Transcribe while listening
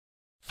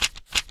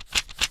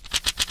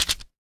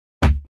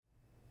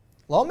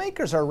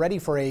Lawmakers are ready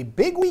for a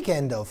big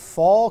weekend of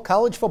fall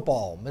college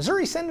football.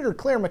 Missouri Senator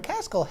Claire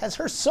McCaskill has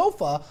her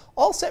sofa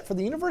all set for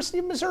the University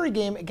of Missouri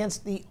game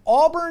against the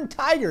Auburn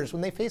Tigers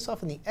when they face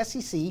off in the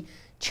SEC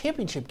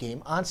championship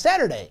game on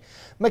Saturday.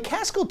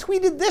 McCaskill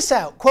tweeted this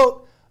out,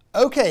 quote,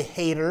 "Okay,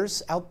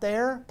 haters out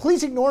there,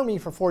 please ignore me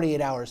for 48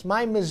 hours.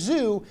 My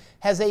Mizzou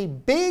has a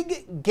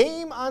big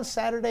game on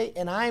Saturday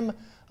and I'm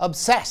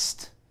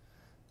obsessed."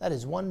 That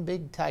is one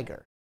big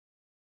tiger.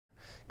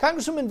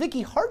 Congresswoman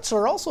Vicky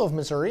Hartzler, also of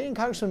Missouri, and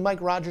Congressman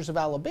Mike Rogers of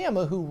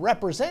Alabama, who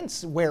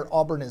represents where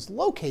Auburn is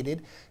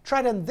located,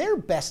 tried on their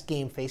best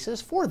game faces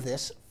for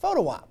this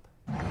photo op.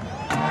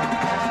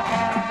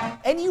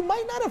 And you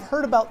might not have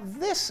heard about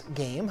this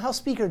game. House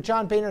Speaker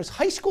John Boehner's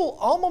high school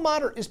alma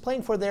mater is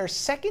playing for their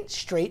second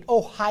straight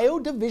Ohio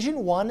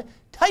Division I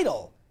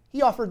title.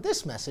 He offered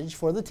this message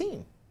for the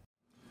team.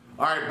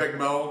 All right, Big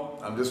Mo,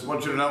 I just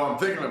want you to know I'm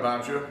thinking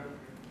about you,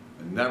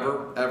 and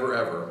never, ever,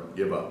 ever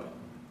give up.